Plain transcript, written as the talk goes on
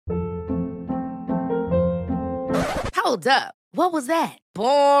Hold up. What was that?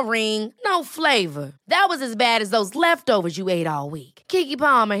 Boring. No flavor. That was as bad as those leftovers you ate all week. Keke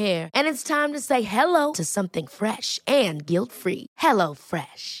Palmer here, and it's time to say hello to something fresh and guilt-free. Hello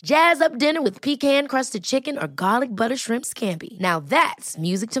Fresh. Jazz up dinner with pecan-crusted chicken or garlic butter shrimp scampi. Now that's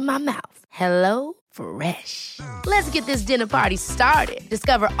music to my mouth. Hello Fresh. Let's get this dinner party started.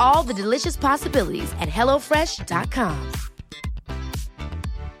 Discover all the delicious possibilities at hellofresh.com.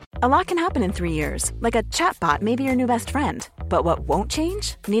 A lot can happen in 3 years, like a chatbot may be your new best friend. But what won't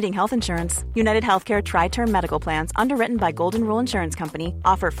change? Needing health insurance. United Healthcare Tri-Term Medical Plans, underwritten by Golden Rule Insurance Company,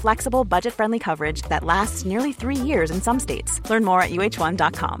 offer flexible, budget-friendly coverage that lasts nearly 3 years in some states. Learn more at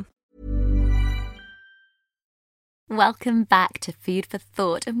uh1.com. Welcome back to Food for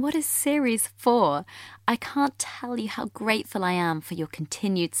Thought, and what is Series 4? I can't tell you how grateful I am for your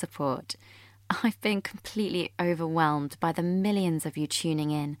continued support. I've been completely overwhelmed by the millions of you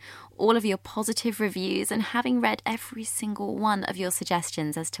tuning in, all of your positive reviews, and having read every single one of your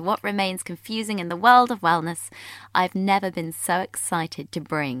suggestions as to what remains confusing in the world of wellness. I've never been so excited to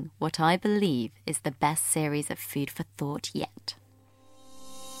bring what I believe is the best series of Food for Thought yet.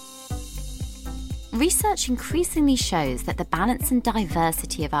 Research increasingly shows that the balance and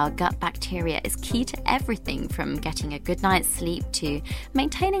diversity of our gut bacteria is key to everything from getting a good night's sleep to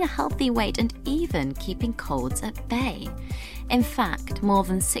maintaining a healthy weight and even keeping colds at bay. In fact, more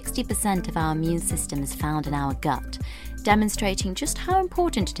than 60% of our immune system is found in our gut, demonstrating just how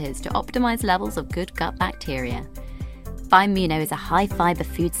important it is to optimize levels of good gut bacteria. Bimuno is a high-fiber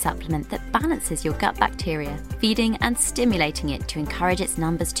food supplement that balances your gut bacteria, feeding and stimulating it to encourage its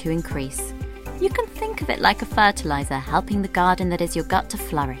numbers to increase. You can think of it like a fertilizer, helping the garden that is your gut to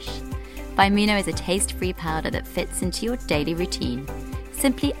flourish. Bimuno is a taste-free powder that fits into your daily routine.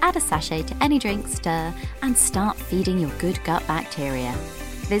 Simply add a sachet to any drink, stir, and start feeding your good gut bacteria.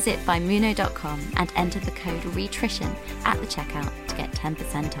 Visit Bimuno.com and enter the code RETRITION at the checkout to get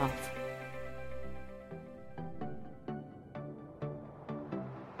 10% off.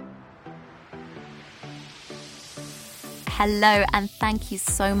 Hello, and thank you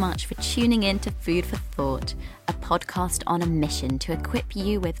so much for tuning in to Food for Thought, a podcast on a mission to equip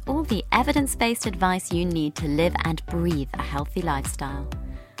you with all the evidence-based advice you need to live and breathe a healthy lifestyle.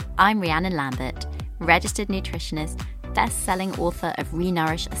 I'm Rhiannon Lambert, registered nutritionist, best-selling author of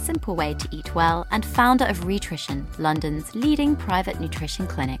Renourish, A Simple Way to Eat Well, and founder of Rhitrition, London's leading private nutrition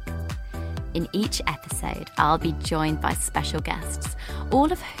clinic. In each episode, I'll be joined by special guests,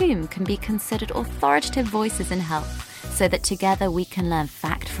 all of whom can be considered authoritative voices in health, so that together we can learn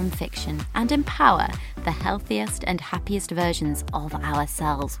fact from fiction and empower the healthiest and happiest versions of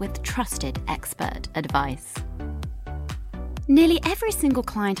ourselves with trusted expert advice. Nearly every single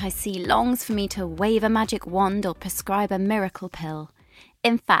client I see longs for me to wave a magic wand or prescribe a miracle pill.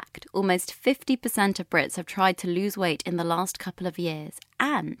 In fact, almost 50% of Brits have tried to lose weight in the last couple of years,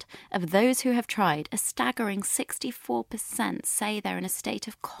 and of those who have tried, a staggering 64% say they're in a state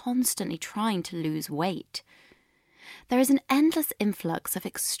of constantly trying to lose weight. There is an endless influx of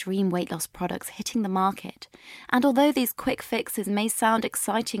extreme weight loss products hitting the market, and although these quick fixes may sound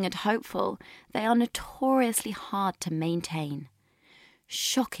exciting and hopeful, they are notoriously hard to maintain.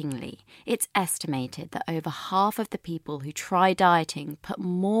 Shockingly, it's estimated that over half of the people who try dieting put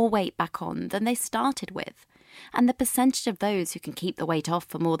more weight back on than they started with, and the percentage of those who can keep the weight off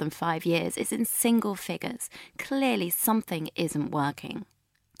for more than 5 years is in single figures. Clearly, something isn't working.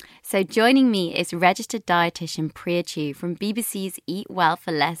 So joining me is registered dietitian Priya Chu from BBC's Eat Well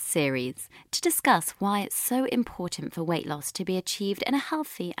for Less series to discuss why it's so important for weight loss to be achieved in a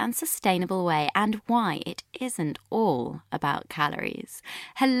healthy and sustainable way, and why it isn't all about calories.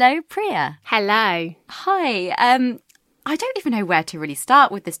 Hello, Priya. Hello. Hi. I don't even know where to really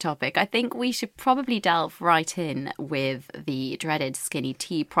start with this topic. I think we should probably delve right in with the dreaded skinny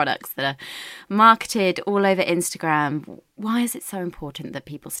tea products that are marketed all over Instagram. Why is it so important that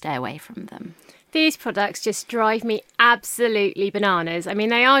people stay away from them? These products just drive me absolutely bananas. I mean,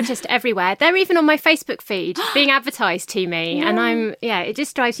 they are just everywhere. They're even on my Facebook feed being advertised to me. No. And it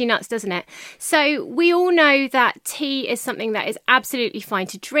just drives you nuts, doesn't it? So we all know that tea is something that is absolutely fine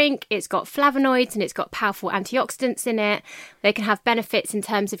to drink. It's got flavonoids and it's got powerful antioxidants in it. They can have benefits in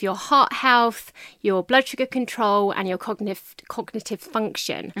terms of your heart health, your blood sugar control, and your cognitive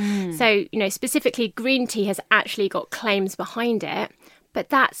function. So, specifically green tea has actually got claims behind it. But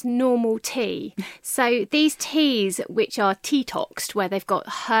that's normal tea. So these teas, which are detoxed, where they've got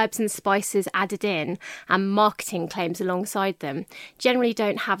herbs and spices added in and marketing claims alongside them, generally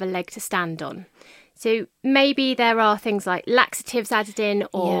don't have a leg to stand on. So maybe there are things like laxatives added in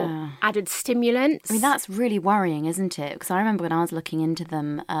or added stimulants. I mean, that's really worrying, isn't it? Because I remember when I was looking into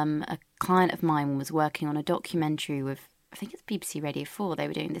them, a client of mine was working on a documentary with, I think it's BBC Radio 4, they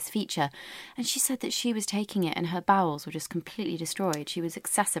were doing this feature, and she said that she was taking it and her bowels were just completely destroyed. She was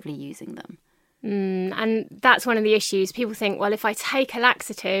excessively using them. And that's one of the issues. People think, well, if I take a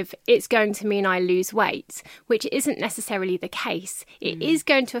laxative, it's going to mean I lose weight, which isn't necessarily the case. It is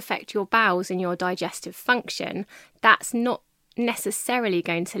going to affect your bowels and your digestive function. That's not necessarily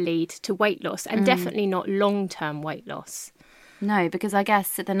going to lead to weight loss, and definitely not long-term weight loss. No, because I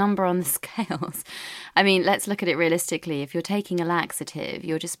guess the number on the scales, I mean, let's look at it realistically. If you're taking a laxative,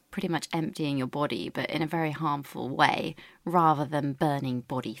 you're just pretty much emptying your body, but in a very harmful way, rather than burning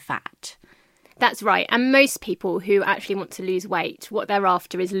body fat. That's right. And most people who actually want to lose weight, what they're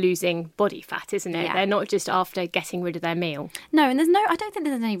after is losing body fat, isn't it? Yeah. They're not just after getting rid of their meal. No, and I don't think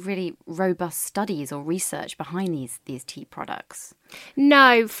there's any really robust studies or research behind these tea products.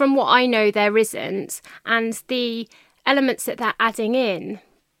 No, from what I know, there isn't. And the elements that they're adding in,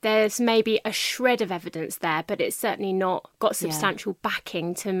 there's maybe a shred of evidence there, but it's certainly not got substantial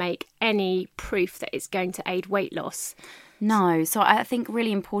backing to make any proof that it's going to aid weight loss. No, so I think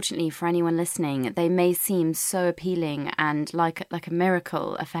really importantly for anyone listening, they may seem so appealing and like a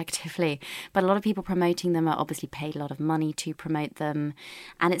miracle, effectively, but a lot of people promoting them are obviously paid a lot of money to promote them,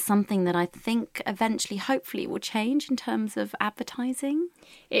 and it's something that I think eventually, hopefully, will change in terms of advertising.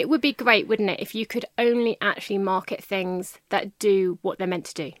 It would be great, wouldn't it, if you could only actually market things that do what they're meant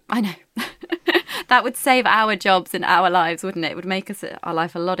to do. I know. That would save our jobs and our lives, wouldn't it? It would make our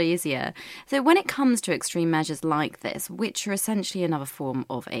life a lot easier. So when it comes to extreme measures like this, which are essentially another form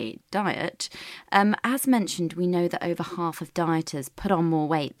of a diet, as mentioned, we know that over half of dieters put on more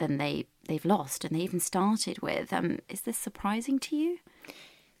weight than they've lost and they even started with. Is this surprising to you?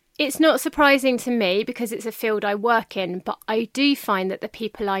 It's not surprising to me because it's a field I work in, but I do find that the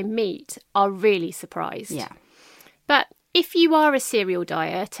people I meet are really surprised. Yeah. But if you are a serial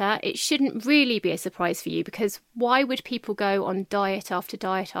dieter, it shouldn't really be a surprise for you, because why would people go on diet after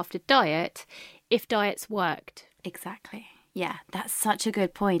diet after diet if diets worked? Exactly. Yeah, that's such a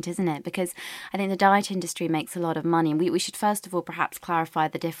good point, isn't it? Because I think the diet industry makes a lot of money. And we should first of all perhaps clarify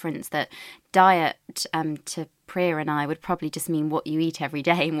the difference that diet to Priya and I would probably just mean what you eat every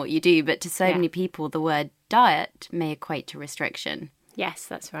day and what you do. But to so many people, the word diet may equate to restriction. Yes,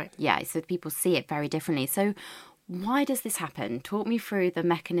 that's right. Yeah, so people see it very differently. So why does this happen? Talk me through the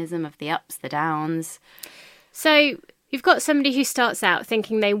mechanism of the ups, the downs. So you've got somebody who starts out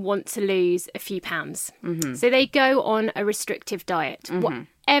thinking they want to lose a few pounds. Mm-hmm. So they go on a restrictive diet,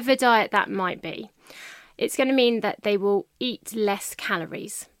 whatever diet that might be. It's going to mean that they will eat less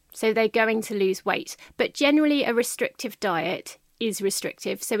calories. So they're going to lose weight. But generally a restrictive diet is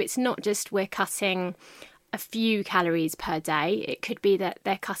restrictive. So it's not just we're cutting a few calories per day. It could be that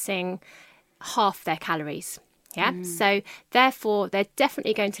they're cutting half their calories. Yeah. So therefore, they're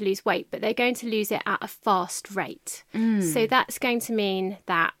definitely going to lose weight, but they're going to lose it at a fast rate. So that's going to mean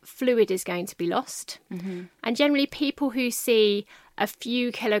that fluid is going to be lost. Mm-hmm. And generally, people who see a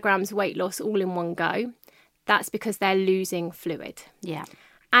few kilograms weight loss all in one go, that's because they're losing fluid. Yeah.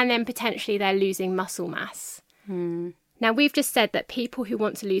 And then potentially they're losing muscle mass. Now, we've just said that people who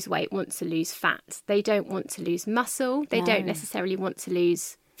want to lose weight want to lose fat. They don't want to lose muscle. They don't necessarily want to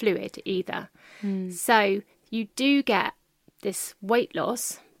lose fluid either. So you do get this weight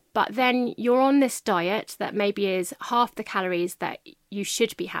loss, but then you're on this diet that maybe is half the calories that you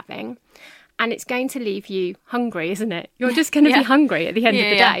should be having, and it's going to leave you hungry, isn't it? You're just going to be hungry at the end of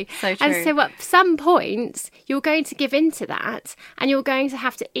the day. So true. And so at some point, you're going to give in to that, and you're going to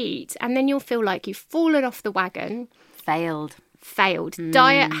have to eat, and then you'll feel like you've fallen off the wagon. Failed.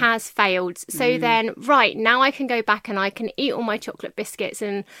 Diet has failed. So then, right, now I can go back and I can eat all my chocolate biscuits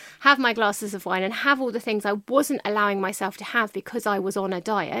and have my glasses of wine and have all the things I wasn't allowing myself to have because I was on a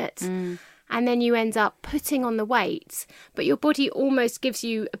diet. And then you end up putting on the weight, but your body almost gives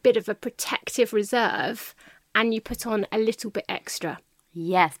you a bit of a protective reserve and you put on a little bit extra.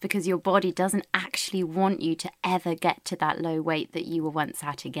 Yes, because your body doesn't actually want you to ever get to that low weight that you were once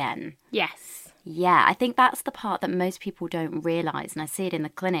at again. Yes. Yeah, I think that's the part that most people don't realise, and I see it in the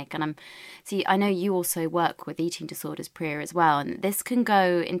clinic. And I know you also work with eating disorders, Priya, as well, and this can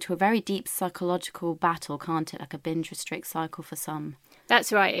go into a very deep psychological battle, can't it? Like a binge restrict cycle for some.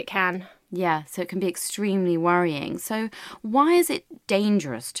 That's right, it can. Yeah, so it can be extremely worrying. So why is it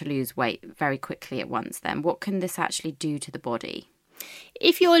dangerous to lose weight very quickly at once then? What can this actually do to the body?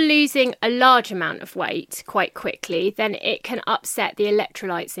 If you're losing a large amount of weight quite quickly, then it can upset the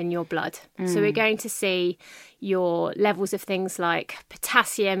electrolytes in your blood. So we're going to see your levels of things like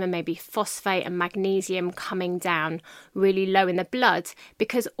potassium and maybe phosphate and magnesium coming down really low in the blood,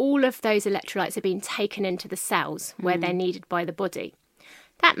 because all of those electrolytes are being taken into the cells where they're needed by the body.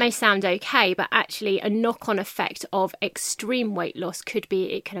 That may sound okay, but actually a knock-on effect of extreme weight loss could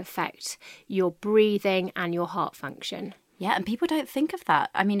be it can affect your breathing and your heart function. Yeah, and people don't think of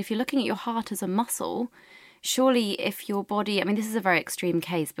that. I mean, if you're looking at your heart as a muscle, surely if your body, I mean, this is a very extreme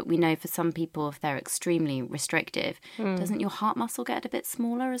case, but we know for some people, if they're extremely restrictive, doesn't your heart muscle get a bit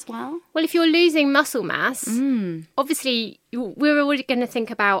smaller as well? Well, if you're losing muscle mass, obviously we're already going to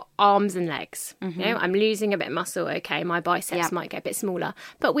think about arms and legs. You know, I'm losing a bit of muscle. Okay, my biceps might get a bit smaller,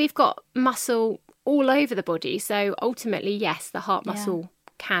 but we've got muscle all over the body. So ultimately, yes, the heart muscle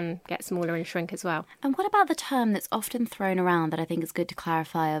can get smaller and shrink as well. And what about the term that's often thrown around that I think is good to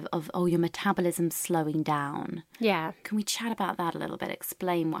clarify of your metabolism's slowing down? Yeah. Can we chat about that a little bit?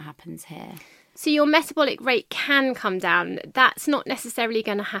 Explain what happens here. So your metabolic rate can come down. That's not necessarily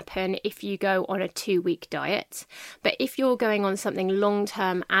going to happen if you go on a 2-week diet. But if you're going on something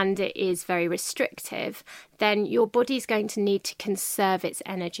long-term and it is very restrictive, then your body's going to need to conserve its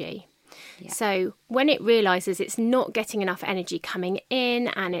energy. Yeah. So when it realises it's not getting enough energy coming in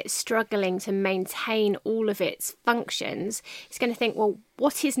and it's struggling to maintain all of its functions, it's going to think, well,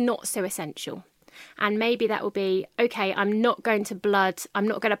 what is not so essential? And maybe that will be, okay, I'm not going to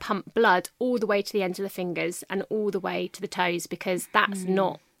pump blood all the way to the ends of the fingers and all the way to the toes because that's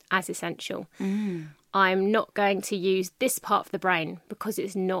not as essential. I'm not going to use this part of the brain because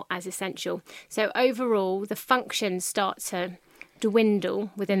it's not as essential. So overall, the functions start to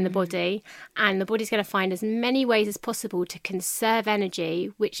dwindle within the body, and the body's going to find as many ways as possible to conserve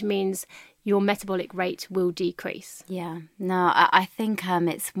energy, which means your metabolic rate will decrease. Yeah, no, I think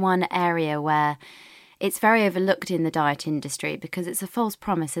it's one area where it's very overlooked in the diet industry because it's a false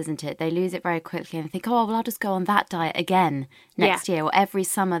promise, isn't it? They lose it very quickly and think, oh, well, I'll just go on that diet again next year, or every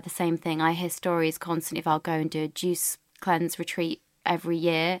summer the same thing. I hear stories constantly of I'll go and do a juice cleanse retreat every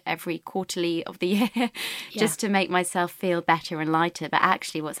year, every quarterly of the year, just to make myself feel better and lighter. But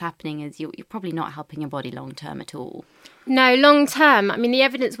actually what's happening is you're probably not helping your body long term at all. No, long term. I mean, the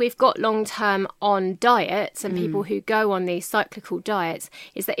evidence we've got long term on diets and people who go on these cyclical diets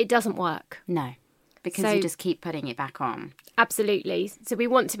is that it doesn't work. No, because you just keep putting it back on. Absolutely. So we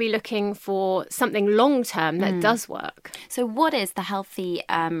want to be looking for something long term that does work. So what is the healthy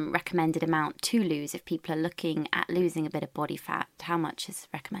recommended amount to lose if people are looking at losing a bit of body fat? How much is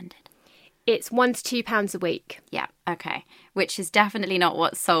recommended? It's 1 to 2 pounds a week. Yeah, okay. Which is definitely not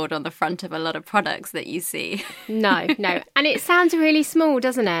what's sold on the front of a lot of products that you see. No. And it sounds really small,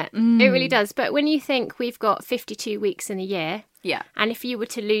 doesn't it? It really does. But when you think we've got 52 weeks in a year, and if you were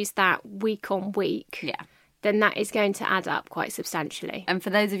to lose that week on week, then that is going to add up quite substantially. And for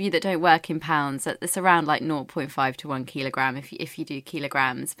those of you that don't work in pounds, it's around like 0.5 to 1 kilogram if you do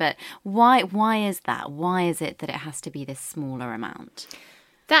kilograms. But why is that? Why is it that it has to be this smaller amount?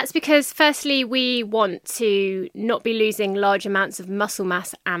 That's because, firstly, we want to not be losing large amounts of muscle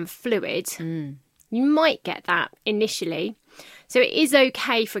mass and fluid. You might get that initially. So it is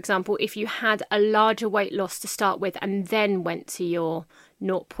okay, for example, if you had a larger weight loss to start with and then went to your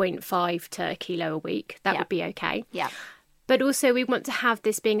 0.5 to a kilo a week. That would be okay. Yeah. But also we want to have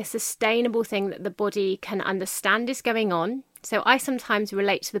this being a sustainable thing that the body can understand is going on. So I sometimes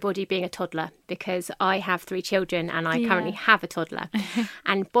relate to the body being a toddler because I have 3 children and I currently have a toddler.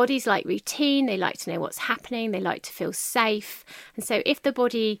 And bodies like routine, they like to know what's happening, they like to feel safe. And so if the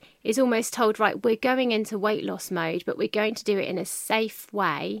body is almost told, right, we're going into weight loss mode, but we're going to do it in a safe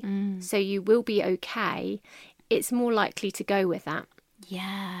way, so you will be okay, it's more likely to go with that.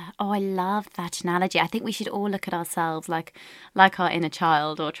 Yeah. Oh, I love that analogy. I think we should all look at ourselves like our inner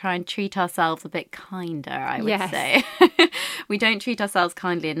child, or try and treat ourselves a bit kinder, I would say. We don't treat ourselves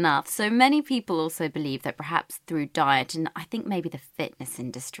kindly enough. So many people also believe that perhaps through diet, and I think maybe the fitness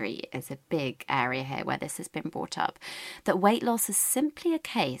industry is a big area here where this has been brought up, that weight loss is simply a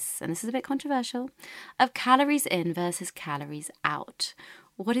case, and this is a bit controversial, of calories in versus calories out.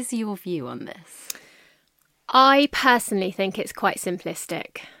 What is your view on this? I personally think it's quite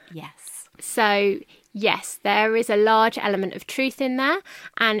simplistic. Yes. So, yes, there is a large element of truth in there.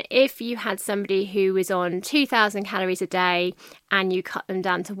 And if you had somebody who was on 2,000 calories a day and you cut them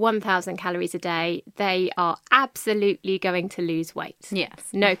down to 1,000 calories a day, they are absolutely going to lose weight. Yes.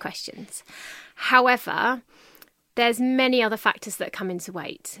 No questions. However, there's many other factors that come into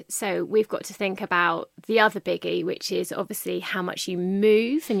weight. So we've got to think about the other biggie, which is obviously how much you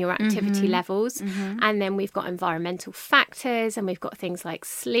move and your activity levels. And then we've got environmental factors, and we've got things like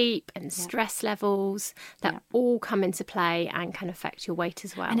sleep and stress levels that all come into play and can affect your weight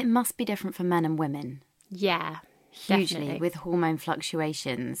as well. And it must be different for men and women. Yeah. Hugely, Definitely. with hormone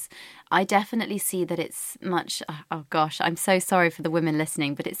fluctuations. I definitely see that it's much, oh gosh, I'm so sorry for the women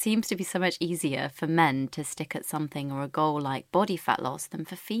listening, but it seems to be so much easier for men to stick at something or a goal like body fat loss than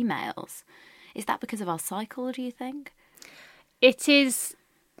for females. Is that because of our cycle, do you think? It is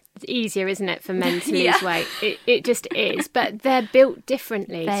easier, isn't it, for men to lose weight? It just is. But they're built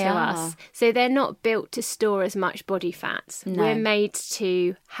differently to us. So they're not built to store as much body fat. No. We're made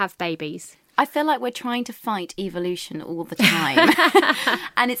to have babies. I feel like we're trying to fight evolution all the time.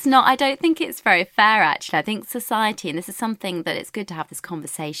 And it's not, I don't think it's very fair, actually. I think society, and this is something that it's good to have this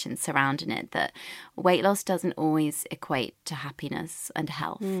conversation surrounding it, that weight loss doesn't always equate to happiness and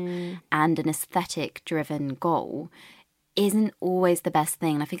health. And an aesthetic-driven goal isn't always the best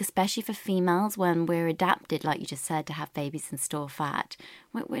thing. And I think especially for females, when we're adapted, like you just said, to have babies and store fat,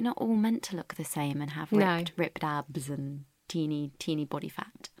 we're not all meant to look the same and have ripped abs and teeny body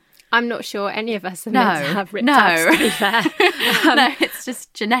fat. I'm not sure any of us are meant to have ripped abs, to be fair. No, it's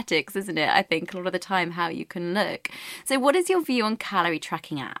just genetics, isn't it? I think a lot of the time how you can look. So what is your view on calorie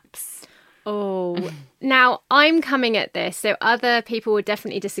tracking apps? Oh, now I'm coming at this, so other people would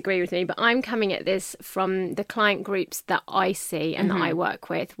definitely disagree with me, but I'm coming at this from the client groups that I see and that I work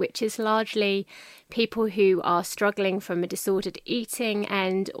with, which is largely people who are struggling from a disordered eating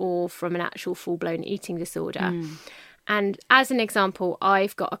end or from an actual full-blown eating disorder. And as an example,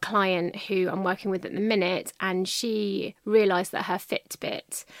 I've got a client who I'm working with at the minute, and she realised that her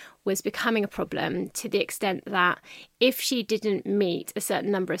Fitbit was becoming a problem to the extent that if she didn't meet a certain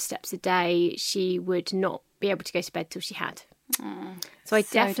number of steps a day, she would not be able to go to bed till she had. So I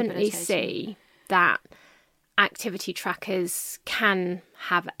definitely see that activity trackers can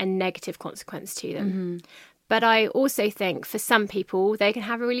have a negative consequence to them. But I also think for some people, they can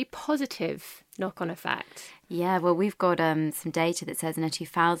have a really positive knock-on effect. Yeah, well, we've got some data that says in a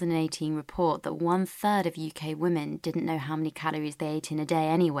 2018 report that 1/3 of UK women didn't know how many calories they ate in a day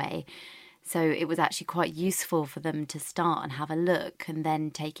anyway. So it was actually quite useful for them to start and have a look and then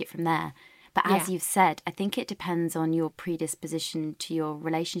take it from there. But as you've said, I think it depends on your predisposition to your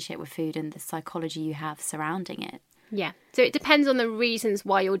relationship with food and the psychology you have surrounding it. Yeah, so it depends on the reasons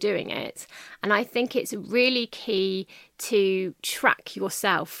why you're doing it. And I think it's really key to track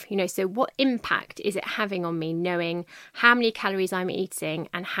yourself. You know, so what impact is it having on me, knowing how many calories I'm eating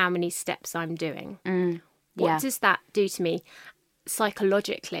and how many steps I'm doing? What does that do to me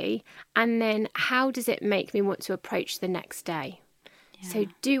psychologically? And then how does it make me want to approach the next day? So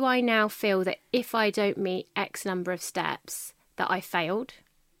do I now feel that if I don't meet X number of steps that I failed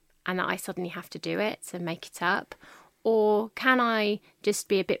and that I suddenly have to do it and make it up? Or can I just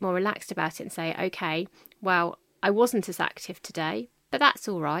be a bit more relaxed about it and say, okay, well, I wasn't as active today, but that's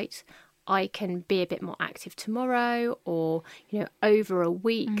all right. I can be a bit more active tomorrow, or, you know, over a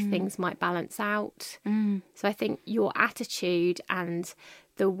week, things might balance out. So I think your attitude and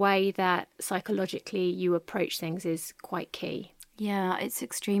the way that psychologically you approach things is quite key. Yeah, it's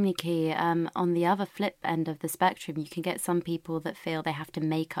extremely key. On the other flip end of the spectrum, you can get some people that feel they have to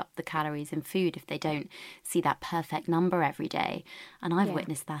make up the calories in food if they don't see that perfect number every day. And I've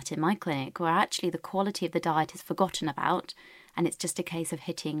witnessed that in my clinic, where actually the quality of the diet is forgotten about, and it's just a case of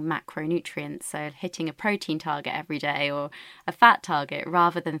hitting macronutrients, so hitting a protein target every day or a fat target,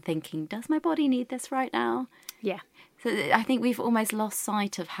 rather than thinking, does my body need this right now? Yeah. So I think we've almost lost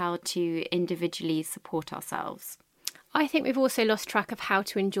sight of how to individually support ourselves. I think we've also lost track of how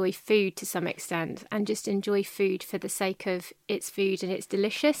to enjoy food to some extent, and just enjoy food for the sake of it's food and it's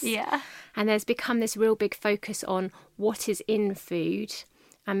delicious. Yeah. And there's become this real big focus on what is in food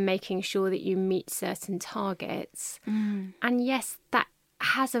and making sure that you meet certain targets. And yes, that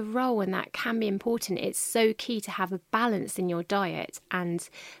has a role and that can be important. It's so key to have a balance in your diet and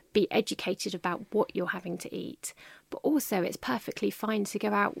be educated about what you're having to eat. But also it's perfectly fine to go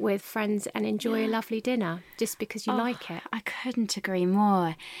out with friends and enjoy a lovely dinner just because you like it. I couldn't agree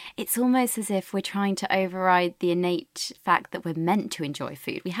more. It's almost as if we're trying to override the innate fact that we're meant to enjoy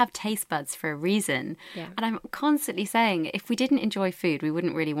food. We have taste buds for a reason. Yeah. And I'm constantly saying if we didn't enjoy food, we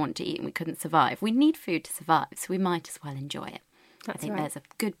wouldn't really want to eat and we couldn't survive. We need food to survive, so we might as well enjoy it. I think there's a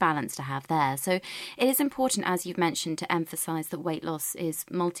good balance to have there. So it is important, as you've mentioned, to emphasise that weight loss is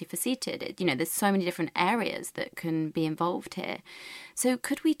multifaceted. You know, there's so many different areas that can be involved here. So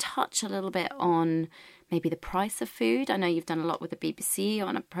could we touch a little bit on maybe the price of food. I know you've done a lot with the BBC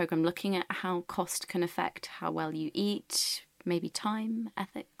on a programme looking at how cost can affect how well you eat, maybe time,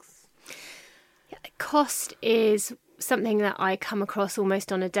 ethics. Cost is something that I come across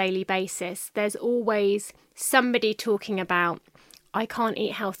almost on a daily basis. There's always somebody talking about, I can't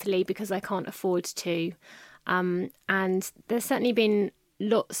eat healthily because I can't afford to. And there's certainly been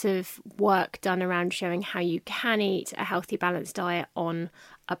lots of work done around showing how you can eat a healthy, balanced diet on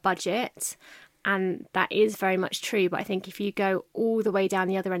a budget. And that is very much true. But I think if you go all the way down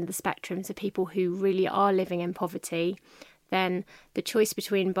the other end of the spectrum to people who really are living in poverty, then the choice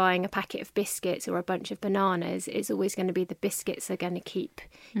between buying a packet of biscuits or a bunch of bananas is always going to be the biscuits are going to keep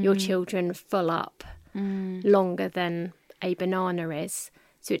your children full up longer than a banana is.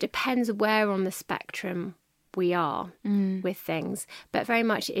 So it depends where on the spectrum we are with things. But very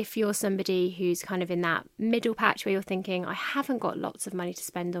much if you're somebody who's kind of in that middle patch where you're thinking, I haven't got lots of money to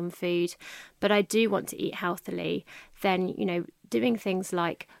spend on food, but I do want to eat healthily, then, you know, doing things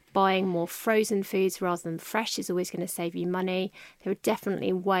like buying more frozen foods rather than fresh is always going to save you money. There are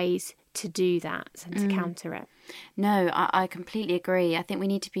definitely ways to do that and to counter it. No, I completely agree. I think we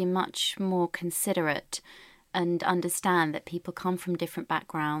need to be much more considerate and understand that people come from different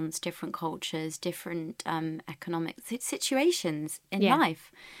backgrounds, different cultures, different economic situations in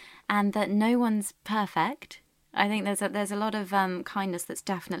life, and that no one's perfect. I think there's a lot of kindness that's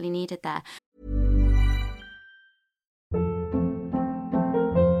definitely needed there.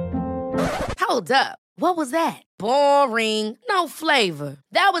 Hold up. What was that? Boring. No flavor.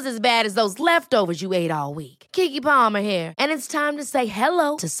 That was as bad as those leftovers you ate all week. Keke Palmer here, and it's time to say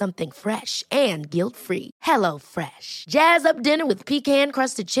hello to something fresh and guilt-free. Hello Fresh. Jazz up dinner with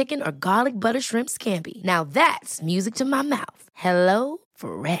pecan-crusted chicken or garlic butter shrimp scampi. Now that's music to my mouth. Hello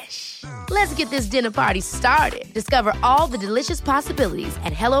Fresh. Let's get this dinner party started. Discover all the delicious possibilities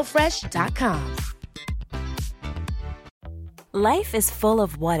at hellofresh.com. Life is full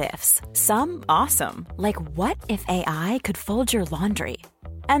of what-ifs. Some awesome, like what if AI could fold your laundry?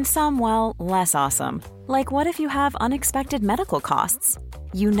 And some, well, less awesome, like what if you have unexpected medical costs?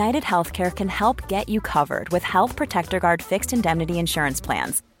 United Healthcare can help get you covered with Health Protector Guard fixed indemnity insurance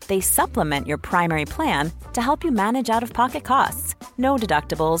plans. They supplement your primary plan to help you manage out-of-pocket costs. No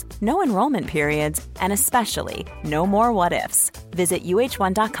deductibles, no enrollment periods, and especially no more what-ifs. Visit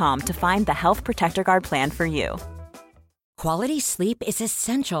uh1.com to find the Health Protector Guard plan for you. Quality sleep is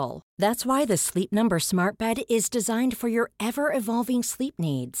essential. That's why the Sleep Number Smart Bed is designed for your ever-evolving sleep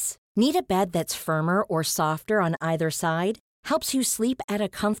needs. Need a bed that's firmer or softer on either side? Helps you sleep at a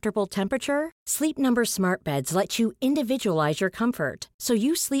comfortable temperature? Sleep Number Smart Beds let you individualize your comfort, so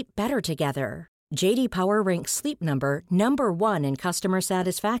you sleep better together. J.D. Power ranks Sleep Number number 1 in customer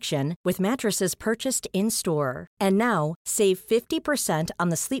satisfaction with mattresses purchased in-store. And now, save 50% on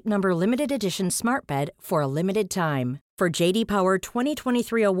the Sleep Number Limited Edition Smart Bed for a limited time. For J.D. Power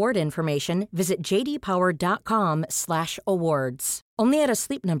 2023 award information, visit jdpower.com/awards. Only at a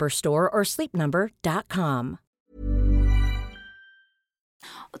Sleep Number store or sleepnumber.com.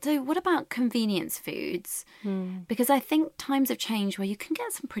 So what about convenience foods? Because I think times have changed where you can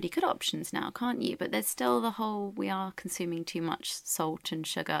get some pretty good options now, can't you? But there's still the whole, we are consuming too much salt and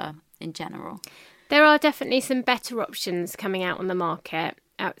sugar in general. There are definitely some better options coming out on the market,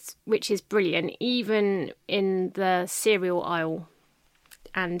 which is brilliant, even in the cereal aisle.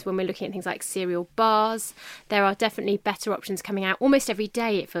 And when we're looking at things like cereal bars, there are definitely better options coming out. Almost every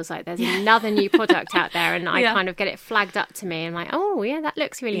day it feels like there's another new product out there, and I kind of get it flagged up to me and I'm like, oh yeah, that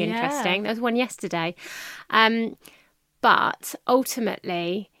looks really interesting. There was one yesterday. But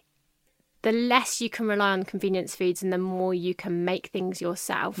ultimately, the less you can rely on convenience foods and the more you can make things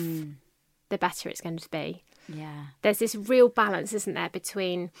yourself, the better it's going to be. Yeah. There's this real balance, isn't there,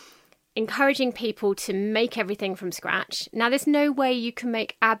 between encouraging people to make everything from scratch. Now, there's no way you can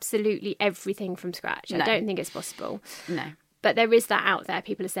make absolutely everything from scratch. I don't think it's possible. No. But there is that out there.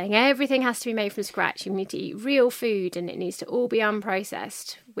 People are saying everything has to be made from scratch. You need to eat real food and it needs to all be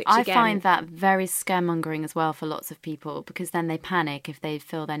unprocessed. Which I find that very scaremongering as well for lots of people, because then they panic if they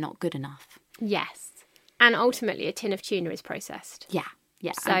feel they're not good enough. Yes. And ultimately, a tin of tuna is processed. Yeah.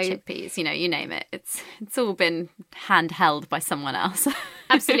 Yeah, So- and chickpeas, you name it. It's all been handheld by someone else.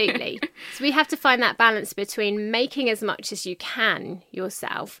 Absolutely. So we have to find that balance between making as much as you can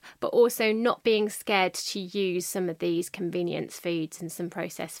yourself, but also not being scared to use some of these convenience foods and some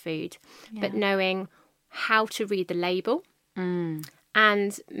processed food, but knowing how to read the label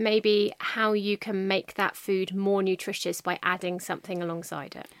and maybe how you can make that food more nutritious by adding something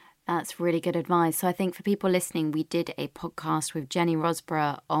alongside it. That's really good advice. So I think for people listening, we did a podcast with Jenny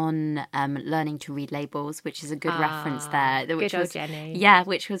Rosborough on learning to read labels, which is a good reference there. Good old Jenny. Yeah,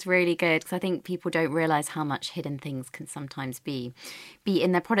 which was really good because I think people don't realise how much hidden things can sometimes be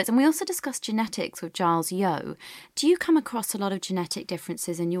in their products. And we also discussed genetics with Giles Yeo. Do you come across a lot of genetic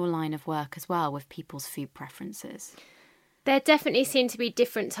differences in your line of work as well with people's food preferences? There definitely seem to be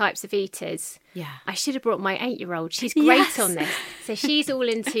different types of eaters. Yeah. I should have brought my 8-year-old. She's great Yes. on this. So she's all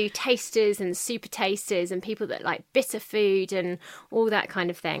into tasters and super tasters and people that like bitter food and all that kind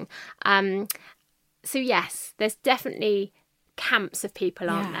of thing. So yes, there's definitely camps of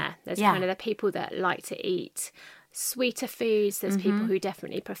people, aren't there? There's kind of the people that like to eat sweeter foods. There's people who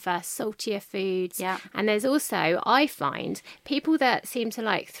definitely prefer saltier foods. Yeah. And there's also, I find, people that seem to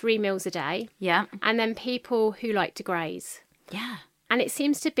like 3 meals a day. Yeah. And then people who like to graze. Yeah. And it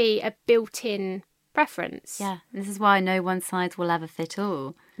seems to be a built-in preference. Yeah. This is why no one size will ever fit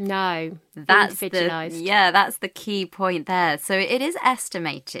all. No, That's individualised. that's the key point there. So it is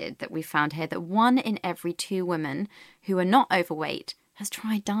estimated that we found here that 1 in every 2 women who are not overweight has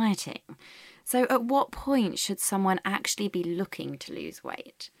tried dieting. So at what point should someone actually be looking to lose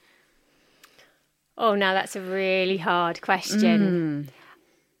weight? Oh, now that's a really hard question.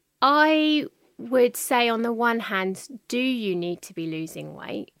 I would say on the one hand, do you need to be losing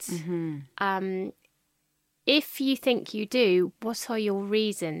weight? If you think you do, what are your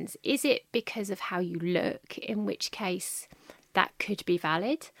reasons? Is it because of how you look, in which case that could be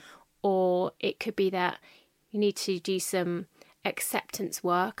valid? Or it could be that you need to do some acceptance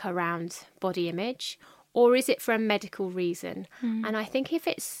work around body image? Or is it for a medical reason? And I think if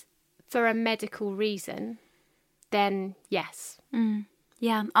it's for a medical reason, then yes.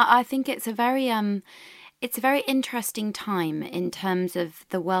 Yeah, I think it's a very interesting time in terms of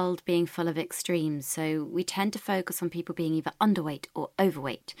the world being full of extremes. So we tend to focus on people being either underweight or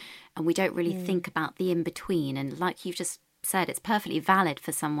overweight, and we don't really think about the in-between. And like you've just said, it's perfectly valid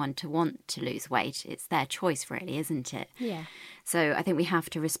for someone to want to lose weight. It's their choice, really, isn't it? Yeah. So I think we have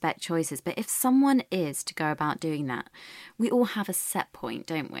to respect choices. But if someone is to go about doing that, we all have a set point,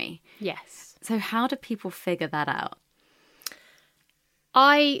 don't we? Yes. So how do people figure that out?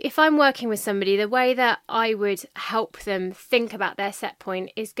 If I'm working with somebody, the way that I would help them think about their set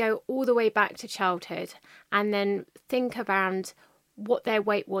point is go all the way back to childhood and then think around what their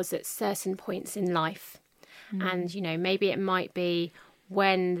weight was at certain points in life. And, maybe it might be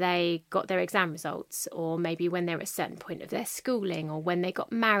when they got their exam results, or maybe when they're at a certain point of their schooling, or when they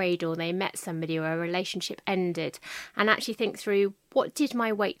got married, or they met somebody, or a relationship ended, and actually think through, what did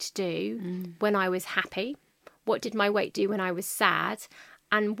my weight do when I was happy? What did my weight do when I was sad?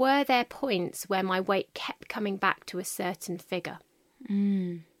 And were there points where my weight kept coming back to a certain figure?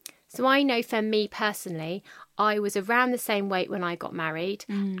 So I know for me personally, I was around the same weight when I got married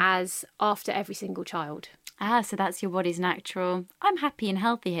as after every single child. So that's your body's natural, I'm happy and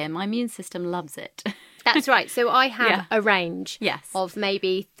healthy here, my immune system loves it. That's right. So I have a range Yes. of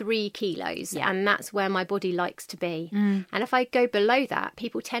maybe 3 kilos, and that's where my body likes to be. Mm. And if I go below that,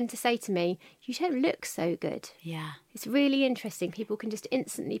 people tend to say to me, you don't look so good. Yeah. It's really interesting. People can just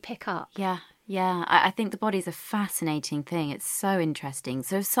instantly pick up. Yeah. Yeah. I think the body's a fascinating thing. It's so interesting.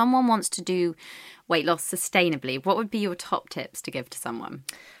 So if someone wants to do weight loss sustainably, what would be your top tips to give to someone?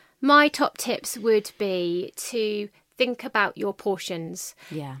 My top tips would be to think about your portions.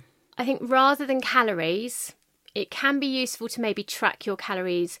 Yeah. I think rather than calories, it can be useful to maybe track your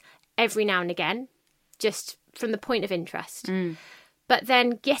calories every now and again, just from the point of interest. But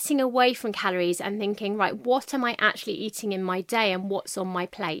then getting away from calories and thinking, right, what am I actually eating in my day and what's on my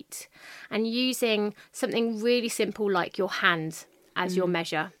plate? And using something really simple like your hand as your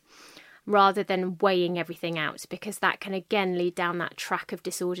measure, rather than weighing everything out, because that can again lead down that track of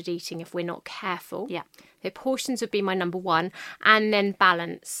disordered eating if we're not careful. Yeah. So portions would be my number one, and then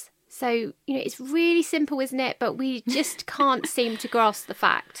balance. So, it's really simple, isn't it? But we just can't seem to grasp the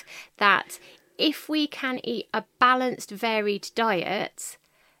fact that if we can eat a balanced, varied diet,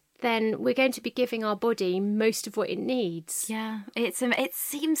 then we're going to be giving our body most of what it needs. Yeah,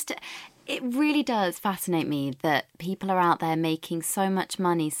 it really does fascinate me that people are out there making so much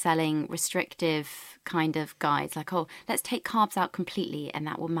money selling restrictive kind of guides, like, oh, let's take carbs out completely and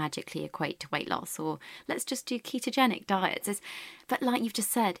that will magically equate to weight loss, or let's just do ketogenic diets. But like you've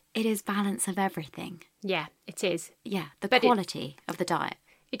just said, it is balance of everything. Yeah, it is. Yeah, the quality of the diet.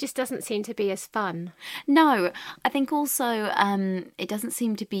 It just doesn't seem to be as fun. No, I think also it doesn't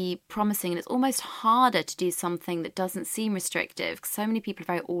seem to be promising, and it's almost harder to do something that doesn't seem restrictive because so many people are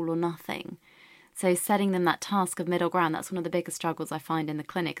very all or nothing. So setting them that task of middle ground, that's one of the biggest struggles I find in the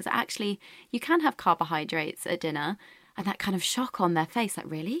clinic, is actually you can have carbohydrates at dinner And that kind of shock on their face, like,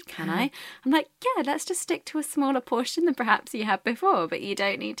 really? Can I? I'm like, yeah, let's just stick to a smaller portion than perhaps you had before, but you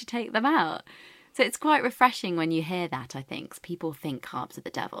don't need to take them out. So it's quite refreshing when you hear that, I think. People think carbs are the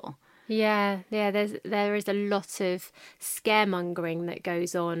devil. Yeah, there is a lot of scaremongering that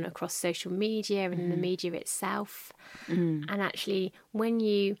goes on across social media and in the media itself. And actually, when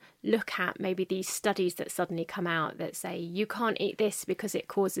you look at maybe these studies that suddenly come out that say you can't eat this because it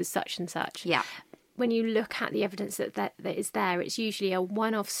causes such and such. Yeah. When you look at the evidence that is there, it's usually a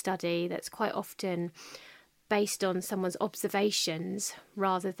one-off study that's quite often based on someone's observations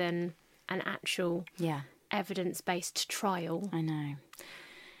rather than an actual evidence-based trial. I know.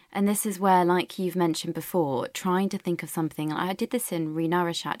 And this is where, like you've mentioned before, trying to think of something. I did this in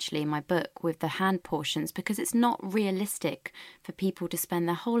Renourish, actually, in my book with the hand portions, because it's not realistic for people to spend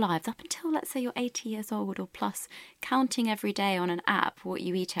their whole lives up until, let's say, you're 80 years old or plus, counting every day on an app what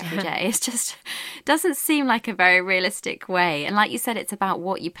you eat every day. It's just doesn't seem like a very realistic way. And like you said, it's about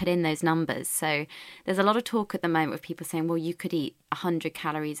what you put in those numbers. So there's a lot of talk at the moment with people saying, well, you could eat 100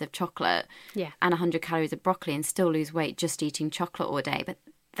 calories of chocolate and 100 calories of broccoli and still lose weight just eating chocolate all day. But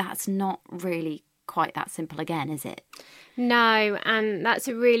that's not really quite that simple again, is it? No, and that's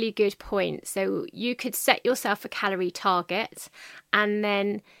a really good point. So you could set yourself a calorie target, and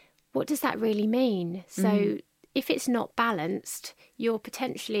then what does that really mean? So if it's not balanced, you're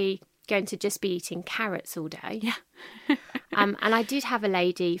potentially going to just be eating carrots all day. Yeah. And I did have a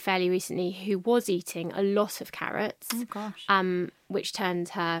lady fairly recently who was eating a lot of carrots. Oh, gosh. Which turned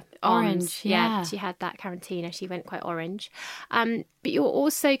her orange. Yeah, she had that carantina. She went quite orange. But you're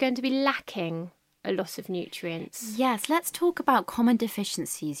also going to be lacking a lot of nutrients. Yes, let's talk about common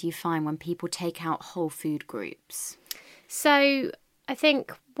deficiencies you find when people take out whole food groups. So I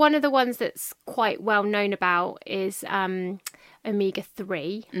think one of the ones that's quite well known about is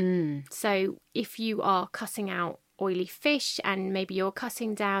omega-3. So if you are cutting out oily fish and maybe you're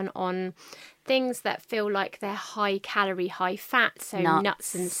cutting down on things that feel like they're high calorie, high fat, so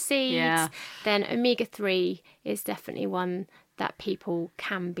nuts and seeds, then omega-3 is definitely one that people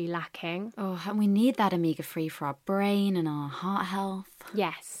can be lacking. Oh, and we need that omega-3 for our brain and our heart health.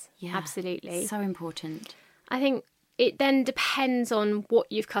 Yes, absolutely. So important. I think it then depends on what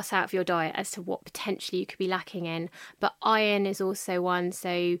you've cut out of your diet as to what potentially you could be lacking in. But iron is also one,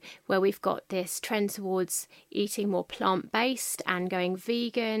 so where we've got this trend towards eating more plant-based and going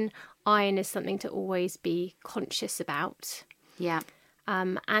vegan, iron is something to always be conscious about. Yeah.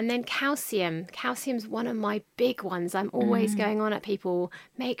 And then calcium. Calcium's one of my big ones. I'm always going on at people,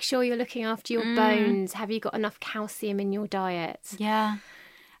 make sure you're looking after your bones. Have you got enough calcium in your diet? Yeah.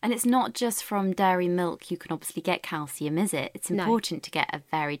 And it's not just from dairy milk you can obviously get calcium, is it? It's important to get a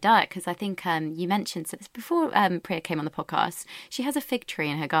varied diet, because I think you mentioned, so this before Priya came on the podcast, she has a fig tree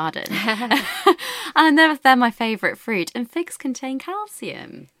in her garden. And they're my favourite fruit. And figs contain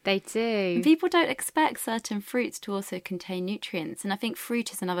calcium. They do. And people don't expect certain fruits to also contain nutrients. And I think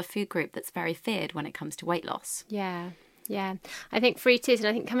fruit is another food group that's very feared when it comes to weight loss. Yeah, I think fruit is, and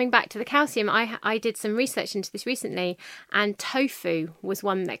I think coming back to the calcium, I did some research into this recently, and tofu was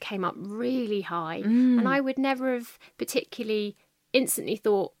one that came up really high, and I would never have particularly instantly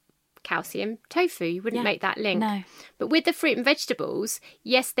thought calcium, tofu, you wouldn't make that link. No. But with the fruit and vegetables,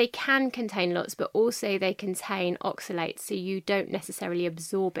 yes, they can contain lots, but also they contain oxalates, so you don't necessarily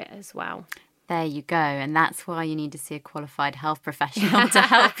absorb it as well. There you go. And that's why you need to see a qualified health professional to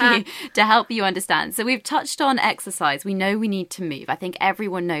help you understand. So we've touched on exercise. We know we need to move. I think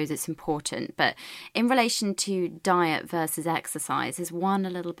everyone knows it's important. But in relation to diet versus exercise, is one a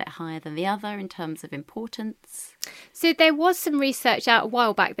little bit higher than the other in terms of importance? So there was some research out a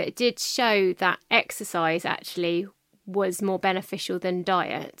while back that did show that exercise actually was more beneficial than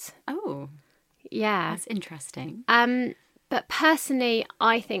diet. Oh, yeah. That's interesting. But personally,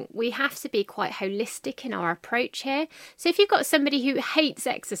 I think we have to be quite holistic in our approach here. So if you've got somebody who hates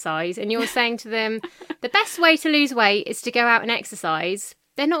exercise and you're saying to them, the best way to lose weight is to go out and exercise,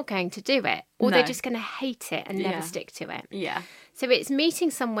 they're not going to do it. Or they're just going to hate it and never stick to it. Yeah. So it's meeting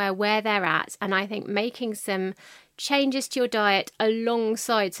somewhere where they're at, and I think making some changes to your diet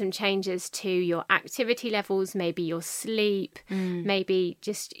alongside some changes to your activity levels, maybe your sleep, maybe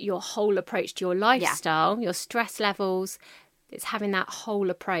just your whole approach to your lifestyle, your stress levels. It's having that whole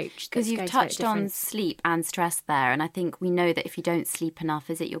approach. Because you've touched on sleep and stress there. And I think we know that if you don't sleep enough,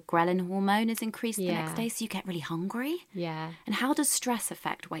 is it your ghrelin hormone is increased the next day? So you get really hungry? Yeah. And how does stress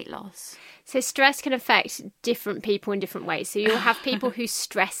affect weight loss? So stress can affect different people in different ways. So you'll have people who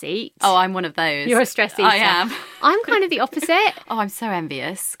stress eat. Oh, I'm one of those. You're a stress eater. I am. I'm kind of the opposite. Oh, I'm so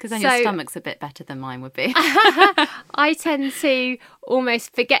envious, because then your stomach's a bit better than mine would be. I tend to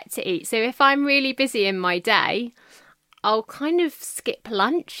almost forget to eat. So if I'm really busy in my day, I'll kind of skip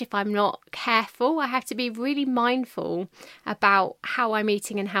lunch if I'm not careful. I have to be really mindful about how I'm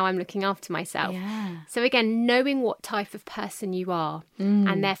eating and how I'm looking after myself. Yeah. So again, knowing what type of person you are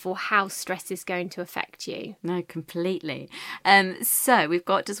and therefore how stress is going to affect you. No, completely. So we've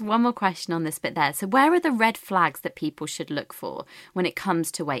got just one more question on this bit there. So where are the red flags that people should look for when it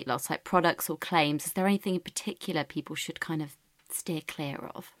comes to weight loss, like products or claims? Is there anything in particular people should kind of steer clear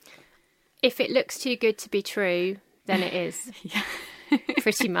of? If it looks too good to be true, then it is. Yeah.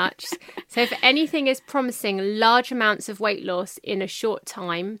 Pretty much. So if anything is promising large amounts of weight loss in a short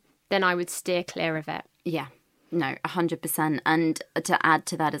time, then I would steer clear of it. Yeah. No, 100%. And to add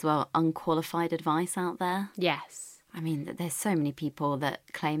to that as well, unqualified advice out there. Yes. I mean, there's so many people that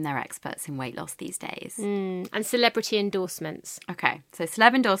claim they're experts in weight loss these days. And celebrity endorsements. Okay, so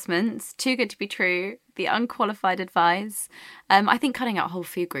celeb endorsements, too good to be true, the unqualified advice. I think cutting out whole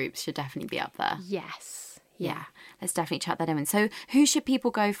food groups should definitely be up there. Yes. Yeah, let's definitely chat that in. So who should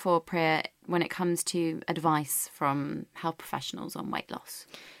people go for, Priya, when it comes to advice from health professionals on weight loss?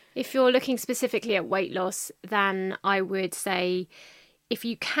 If you're looking specifically at weight loss, then I would say if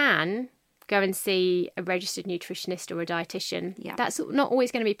you can, go and see a registered nutritionist or a dietitian. Yeah. That's not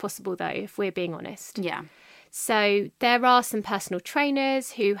always going to be possible, though, if we're being honest. Yeah. So there are some personal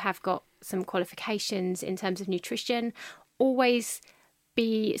trainers who have got some qualifications in terms of nutrition. Always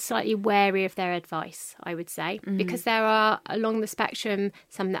be slightly wary of their advice, I would say, because there are along the spectrum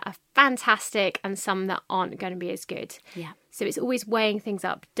some that are fantastic and some that aren't going to be as good. Yeah. So it's always weighing things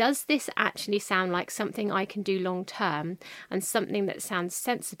up. Does this actually sound like something I can do long term and something that sounds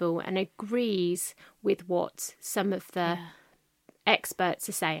sensible and agrees with what some of the experts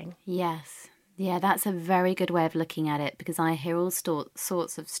are saying? Yes. Yeah, that's a very good way of looking at it, because I hear all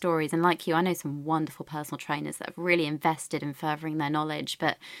sorts of stories. And like you, I know some wonderful personal trainers that have really invested in furthering their knowledge.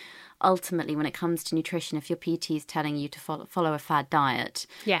 But ultimately, when it comes to nutrition, if your PT is telling you to follow a fad diet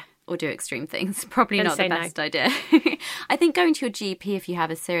or do extreme things, probably Then not the say no. best idea. I think going to your GP if you have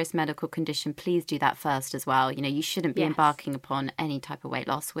a serious medical condition, please do that first as well. You know, you shouldn't be embarking upon any type of weight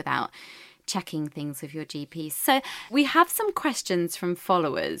loss without checking things with your GP. So we have some questions from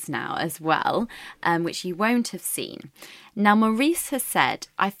followers now as well, which you won't have seen. Now, Maurice has said,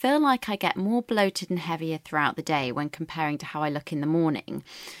 I feel like I get more bloated and heavier throughout the day when comparing to how I look in the morning.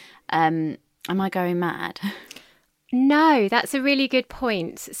 Am I going mad? No, that's a really good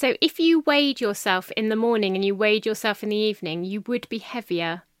point. So if you weighed yourself in the morning and you weighed yourself in the evening, you would be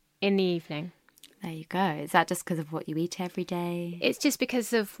heavier in the evening. There you go. Is that just because of what you eat every day? It's just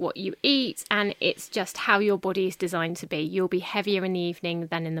because of what you eat, and it's just how your body is designed to be. You'll be heavier in the evening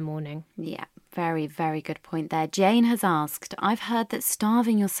than in the morning. Yeah, very, very good point there. Jane has asked, I've heard that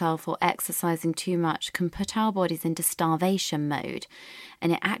starving yourself or exercising too much can put our bodies into starvation mode,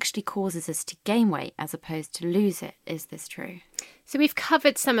 and it actually causes us to gain weight as opposed to lose it. Is this true? So we've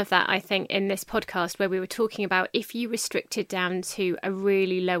covered some of that, I think, in this podcast where we were talking about if you restricted down to a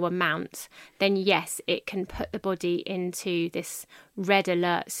really low amount, then yes, it can put the body into this red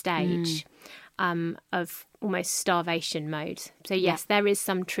alert stage of almost starvation mode. So yes, there is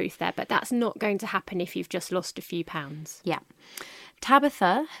some truth there, but that's not going to happen if you've just lost a few pounds. Yeah.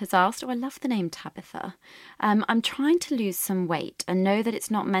 Tabitha has asked, I love the name Tabitha. I'm trying to lose some weight and know that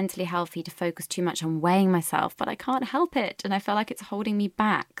it's not mentally healthy to focus too much on weighing myself, but I can't help it. And I feel like it's holding me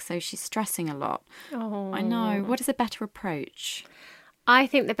back. So she's stressing a lot. Oh. I know. What is a better approach? I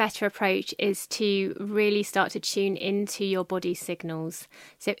think the better approach is to really start to tune into your body's signals.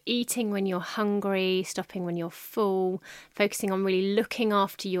 So eating when you're hungry, stopping when you're full, focusing on really looking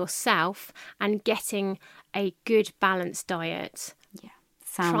after yourself and getting a good balanced diet.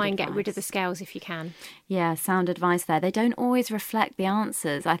 Try and get rid of the scales if you can. Yeah, sound advice there. They don't always reflect the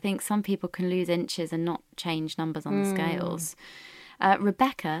answers. I think some people can lose inches and not change numbers on the scales.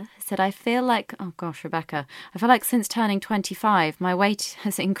 Rebecca said, I feel like since turning 25, my weight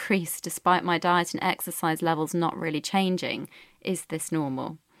has increased despite my diet and exercise levels not really changing. Is this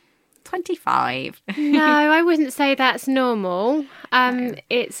normal? 25. No, I wouldn't say that's normal.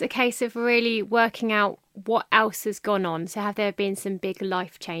 It's a case of really working out what else has gone on. So have there been some big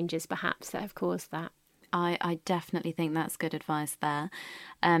life changes perhaps that have caused that? I definitely think that's good advice there.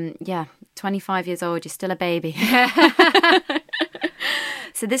 25 years old, you're still a baby.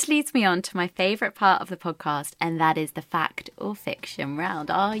 So this leads me on to my favourite part of the podcast, and that is the fact or fiction round.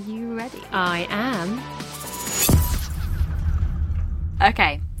 Are you ready? I am.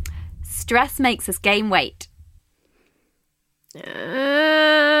 Okay. Stress makes us gain weight.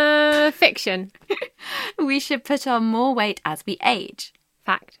 Fiction. We should put on more weight as we age.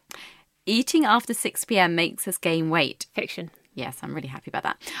 Fact. Eating after 6 p.m. makes us gain weight. Fiction. Yes, I'm really happy about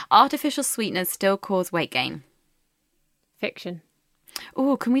that. Artificial sweeteners still cause weight gain. Fiction.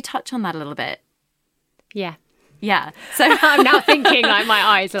 Oh, can we touch on that a little bit? Yeah. Yeah. So I'm now thinking like my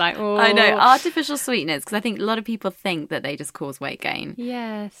eyes are like, oh. I know, artificial sweeteners, because I think a lot of people think that they just cause weight gain.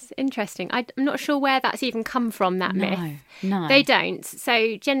 Yes, interesting. I'm not sure where that's even come from, that myth. No. They don't.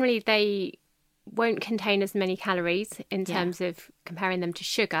 So generally they won't contain as many calories in terms of comparing them to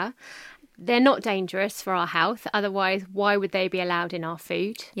sugar. They're not dangerous for our health. Otherwise, why would they be allowed in our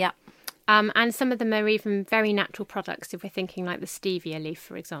food? Yeah. And some of them are even very natural products, if we're thinking like the stevia leaf,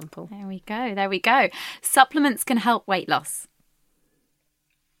 for example. There we go. Supplements can help weight loss.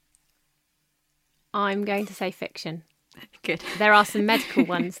 I'm going to say fiction. Good. There are some medical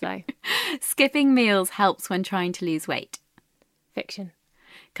ones, though. Skipping meals helps when trying to lose weight. Fiction.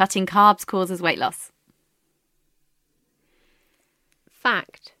 Cutting carbs causes weight loss.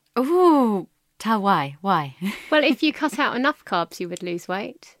 Fact. Ooh, tell why. Why? Well, if you cut out enough carbs, you would lose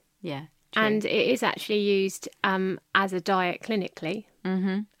weight. Yeah. True. And it is actually used as a diet clinically.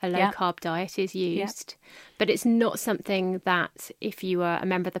 Mm-hmm. A low-carb diet is used. But it's not something that if you are a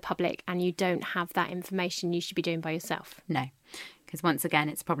member of the public and you don't have that information, you should be doing by yourself. No, because once again,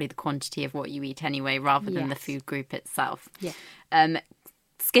 it's probably the quantity of what you eat anyway, rather than the food group itself. Yeah.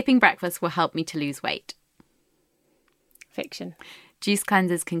 Skipping breakfast will help me to lose weight. Fiction. Juice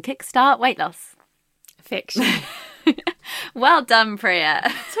cleansers can kickstart weight loss. Fiction. Well done, Priya.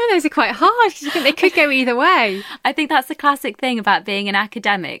 Some of those are quite hard because you think they could go either way. I think that's the classic thing about being an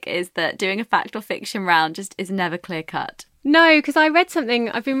academic, is that doing a fact or fiction round just is never clear cut. No, because I read something,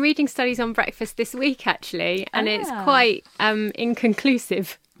 I've been reading studies on breakfast this week actually, and it's quite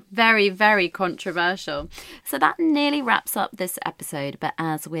inconclusive. Very, very controversial. So that nearly wraps up this episode, but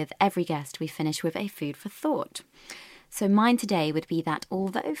as with every guest, we finish with a food for thought. So mine today would be that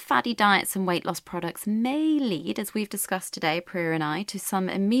although fatty diets and weight loss products may lead, as we've discussed today, Priya and I, to some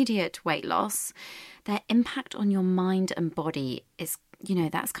immediate weight loss, their impact on your mind and body is,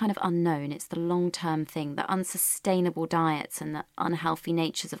 that's kind of unknown. It's the long-term thing, the unsustainable diets and the unhealthy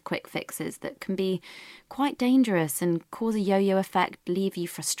natures of quick fixes that can be quite dangerous and cause a yo-yo effect, leave you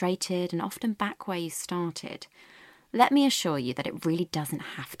frustrated and often back where you started. Let me assure you that it really doesn't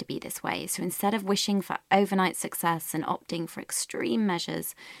have to be this way. So instead of wishing for overnight success and opting for extreme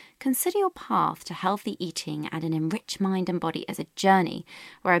measures, consider your path to healthy eating and an enriched mind and body as a journey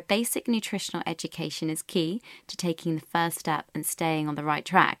where a basic nutritional education is key to taking the first step and staying on the right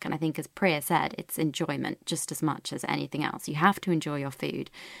track. And I think, as Priya said, it's enjoyment just as much as anything else. You have to enjoy your food.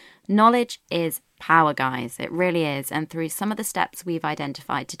 Knowledge is power, guys. It really is. And through some of the steps we've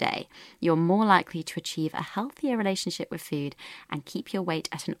identified today, you're more likely to achieve a healthier relationship with food and keep your weight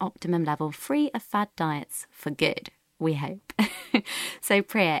at an optimum level, free of fad diets for good, we hope. So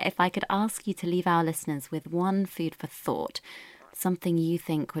Priya, if I could ask you to leave our listeners with one food for thought, something you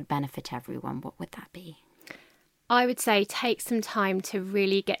think would benefit everyone, what would that be? I would say take some time to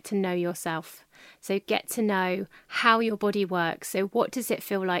really get to know yourself. So get to know how your body works. So what does it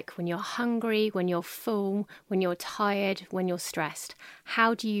feel like when you're hungry, when you're full, when you're tired, when you're stressed?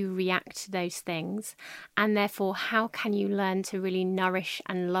 How do you react to those things? And therefore, how can you learn to really nourish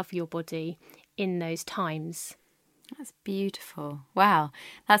and love your body in those times? That's beautiful. Wow.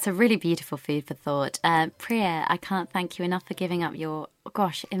 That's a really beautiful food for thought. Priya, I can't thank you enough for giving up your,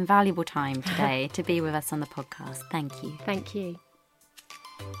 invaluable time today to be with us on the podcast. Thank you. Thank you.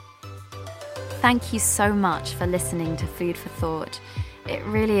 Thank you so much for listening to Food for Thought. It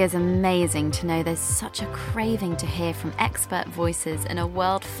really is amazing to know there's such a craving to hear from expert voices in a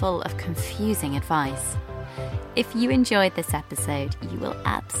world full of confusing advice. If you enjoyed this episode, you will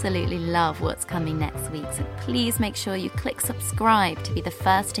absolutely love what's coming next week, so please make sure you click subscribe to be the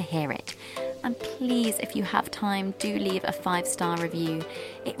first to hear it. And please, if you have time, do leave a 5-star review.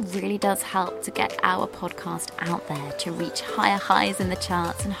 It really does help to get our podcast out there, to reach higher highs in the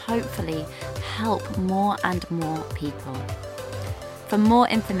charts and hopefully help more and more people. For more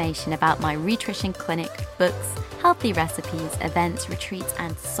information about my Rhitrition Clinic, books, healthy recipes, events, retreats,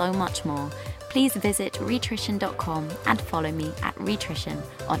 and so much more, please visit rhitrition.com and follow me at Rhitrition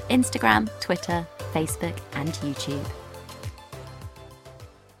on Instagram, Twitter, Facebook, and YouTube.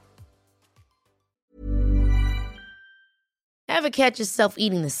 Ever catch yourself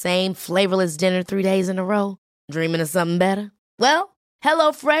eating the same flavorless dinner 3 days in a row? Dreaming of something better? Well,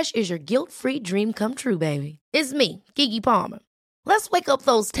 HelloFresh is your guilt-free dream come true, baby. It's me, Keke Palmer. Let's wake up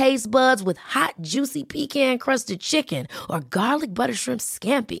those taste buds with hot, juicy pecan-crusted chicken or garlic butter shrimp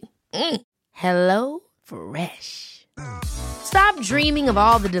scampi. HelloFresh. Stop dreaming of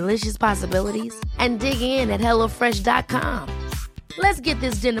all the delicious possibilities and dig in at HelloFresh.com. Let's get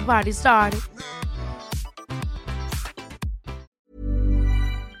this dinner party started.